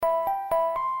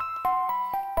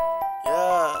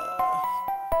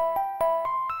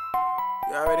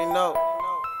know.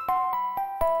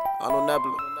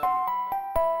 UnknownNEBULA.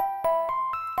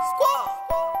 Squad.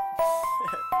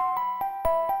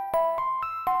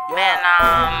 Man,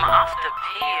 I'm off the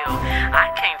pill.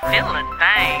 I can't feel a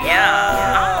thing,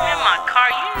 yeah. I'm in my car,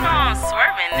 you know I'm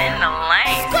swerving in the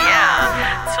lanes,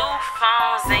 yeah. 2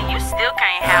 phones and you still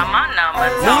can't have my number.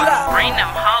 Don't bring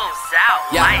them hoes out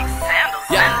like sandals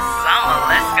in the summer.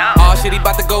 Let's go. Oh shit, he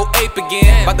bout to go ape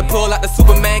again. Bout to pull out the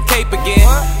Superman cape again.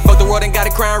 Fuck the world and got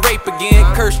a crown rape again.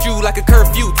 Cursed you like a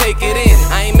curfew, take it in.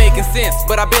 I ain't making sense,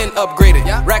 but I been upgraded.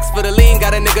 Racks for the lean,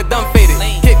 got a nigga done faded.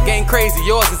 Kick game crazy,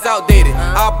 yours is outdated.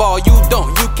 I ball, you don't,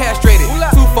 you castrated.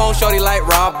 2 phones, shorty like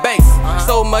Rob Banks.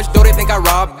 So much dough, they think I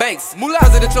rob banks.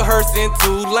 Presidential hearse in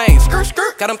 2 lanes.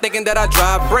 Got them thinking that I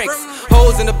drive brakes.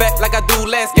 Holes in the back like I do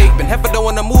landscaping. Heifer don't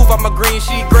wanna move off my green,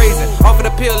 she grazing. Off of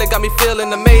the pill, it got me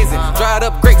feeling amazing. Dried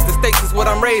up grapes, the stakes is what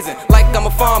I'm raising. Like I'm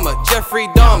a farmer, Jeffrey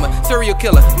Dahmer. Serial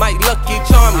killer, might lucky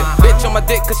charm ya. Bitch on my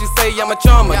dick cause she say I'm a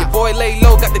charmer. Your boy lay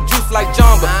low, got the juice like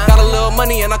Jamba. Got a little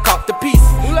money and I cop the piece.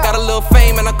 Got a little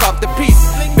fame and I cop the piece.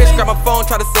 Bitch grab my phone,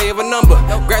 try to save a number.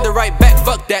 Grab the right back,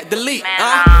 fuck that, delete. Man,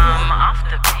 I'm off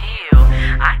the pill.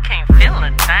 I can't feel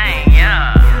a thing,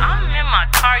 yeah. I'm in my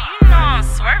car, you know I'm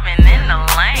swerving in the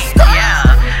lane, yeah.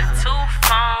 2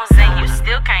 phones and you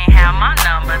still can't have my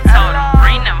number. Told them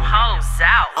bring them hoes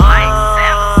out like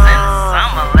sandals in the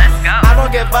summer. Let's go. I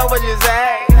don't give fuck what you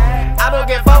say. I don't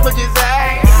give fuck what you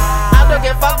say. I don't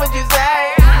give fuck what you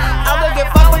say. I don't give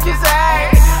fuck what you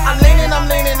say. I'm leaning, I'm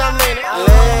leaning, I'm leaning.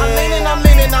 I'm leaning, I'm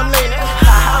leaning, I'm leaning.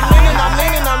 I'm leaning, I'm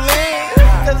leaning, I'm leaning.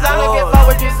 Cause I don't give fuck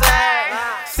what you say.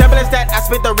 Simple as that, I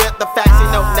spit the real, the facts. You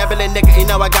know, Nebula nigga, you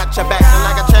know I got your back. And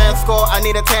like a trans score, I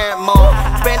need a 10 more.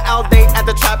 Spend all day at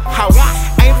the trap house.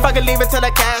 Ain't fucking leaving till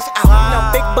I cash out. No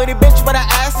big booty bitch with an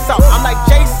ass out. I'm like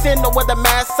Jason with a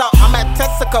mask out. I'm at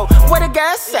Texaco, where the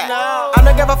gas at? I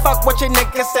don't give a fuck what your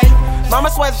niggas say. Mama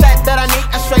swears that I need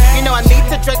a straight. You know I need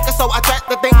to drink it, so I try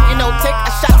to think. You know, take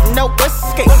a shot, no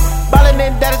whiskey. Ballin'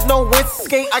 in that is no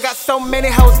whiskey. I got so many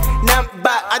hoes, now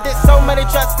but I did so many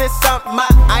trusts this summer.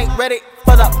 I ain't ready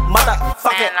for the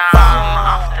motherfucking Man, I'm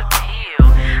off the pill.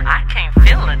 I can't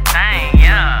feel a thing,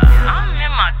 yeah. I'm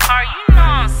in my car, you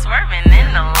know I'm swerving in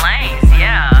the lanes,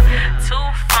 yeah. 2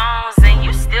 phones and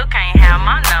you still can't have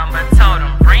my number. Told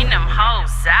them bring them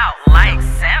hoes out like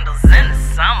sandals in the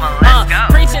summer. Let's go.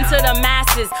 Preaching to the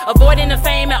masses, avoiding the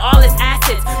fame and all its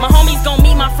assets. My homies gon'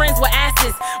 meet my friends with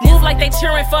asses. Move like they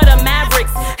cheering for the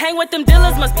Mavericks. Hang with them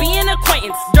dealers, must be an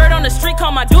acquaintance. Dirt on the street,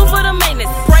 call my dude for the maintenance.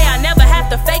 Pray I never have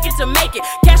to fake it to make it.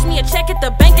 Cash me a check at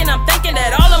the bank and I'm thinking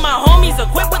that all of my homies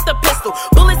equipped with the pistol.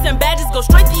 Bullets and badges go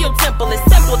straight to your temple. It's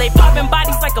simple, they popping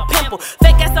bodies like a pimple.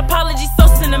 Fake ass apologies, so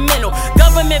sentimental.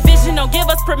 Government vision don't give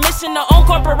us permission to own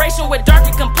corporation with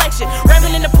darker complexion.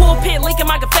 Revving in the pulpit, linking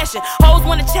my confession. Hoes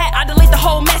wanna chat, I delete the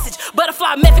whole message.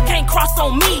 Butterfly method can't cross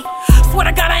on me. Swear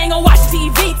to God I ain't gon' watch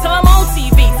TV till I'm on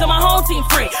TV, till my home team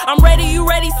free. I'm ready, you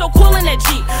ready, so cool in that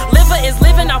Jeep. Liver is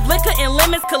living off liquor and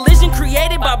lemons. Collision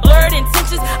created by blurred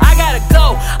intentions. I gotta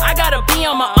go, I gotta be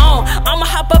on my own. I'ma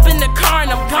hop up in the car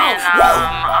and I'm gone. Man,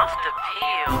 I'm off the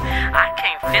pill. I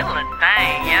can't feel a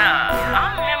thing, yeah.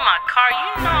 I'm in my car,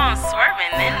 you know I'm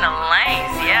swerving in the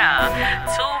lanes, yeah.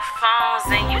 2 phones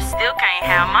and you still can't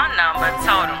have my number.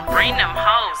 Told them bring them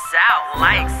hoes out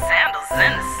like sandals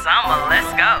in the summer.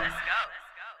 Let's go.